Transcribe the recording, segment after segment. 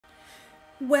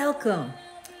Welcome.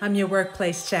 I'm your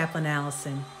workplace chaplain,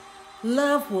 Allison.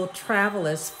 Love will travel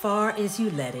as far as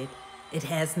you let it. It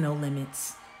has no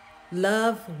limits.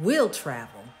 Love will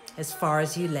travel as far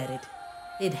as you let it.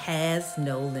 It has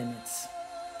no limits.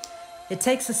 It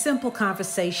takes a simple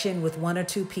conversation with one or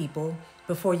two people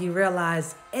before you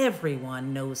realize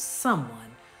everyone knows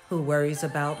someone who worries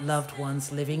about loved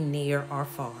ones living near or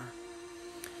far.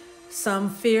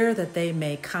 Some fear that they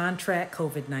may contract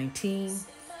COVID-19.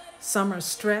 Some are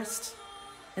stressed,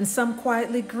 and some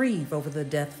quietly grieve over the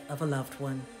death of a loved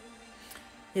one.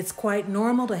 It's quite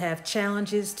normal to have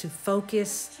challenges to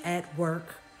focus at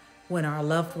work when our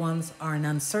loved ones are in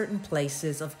uncertain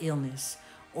places of illness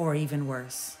or even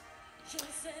worse.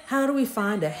 How do we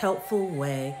find a helpful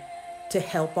way to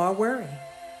help our worry?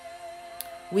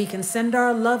 We can send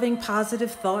our loving,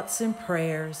 positive thoughts and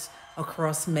prayers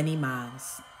across many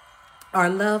miles. Our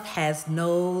love has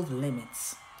no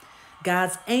limits.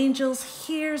 God's angels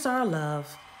hears our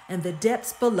love, and the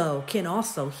depths below can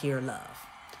also hear love.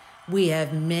 We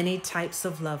have many types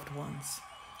of loved ones: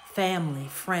 family,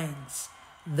 friends,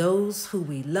 those who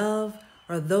we love,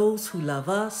 or those who love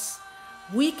us.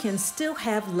 We can still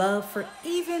have love for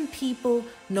even people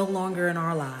no longer in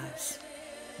our lives.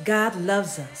 God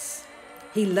loves us.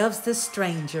 He loves the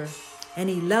stranger, and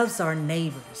He loves our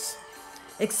neighbors.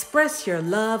 Express your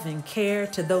love and care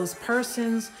to those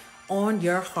persons on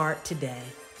your heart today.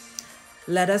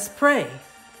 Let us pray.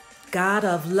 God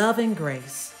of love and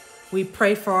grace, we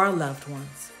pray for our loved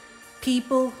ones,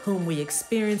 people whom we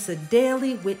experience a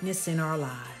daily witness in our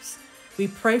lives. We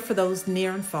pray for those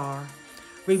near and far.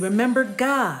 We remember,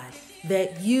 God,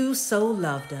 that you so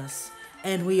loved us,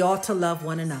 and we ought to love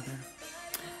one another.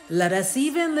 Let us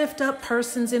even lift up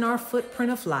persons in our footprint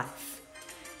of life.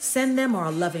 Send them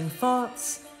our loving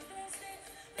thoughts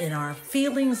and our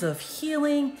feelings of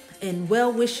healing and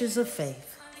well wishes of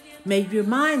faith. May you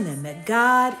remind them that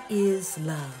God is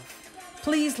love.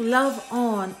 Please love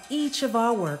on each of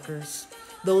our workers,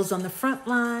 those on the front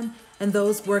line and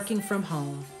those working from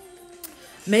home.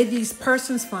 May these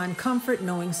persons find comfort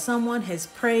knowing someone has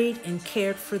prayed and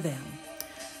cared for them.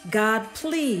 God,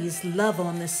 please love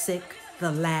on the sick,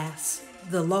 the lost,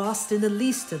 and the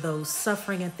least of those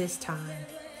suffering at this time.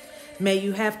 May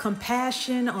you have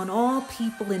compassion on all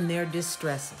people in their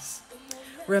distresses.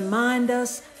 Remind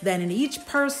us that in each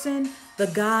person, the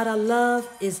God of love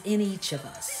is in each of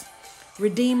us.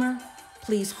 Redeemer,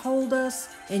 please hold us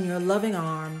in your loving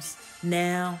arms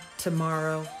now,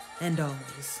 tomorrow, and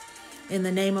always. In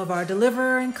the name of our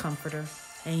deliverer and comforter,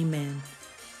 amen.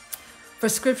 For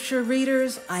scripture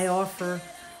readers, I offer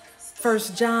 1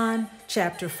 John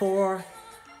chapter 4,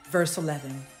 verse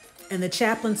 11. And the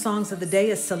chaplain songs of the day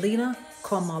is Selena,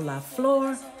 Como la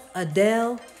Flor,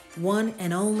 Adele, One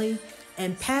and Only,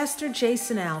 and Pastor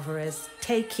Jason Alvarez,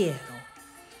 Te Quiero.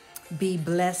 Be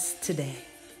blessed today.